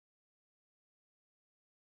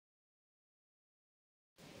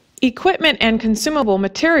Equipment and consumable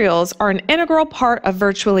materials are an integral part of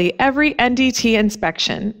virtually every NDT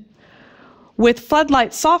inspection. With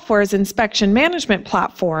Floodlight Software's inspection management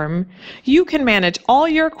platform, you can manage all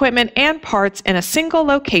your equipment and parts in a single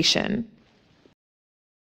location.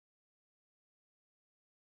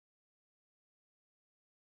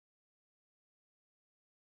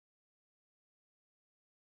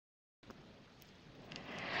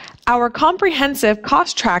 Our comprehensive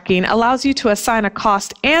cost tracking allows you to assign a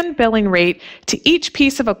cost and billing rate to each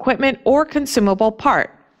piece of equipment or consumable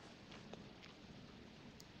part.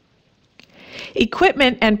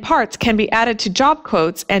 Equipment and parts can be added to job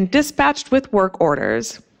quotes and dispatched with work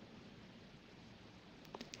orders.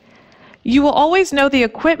 You will always know the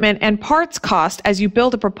equipment and parts cost as you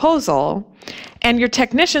build a proposal, and your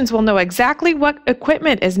technicians will know exactly what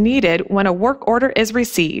equipment is needed when a work order is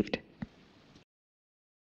received.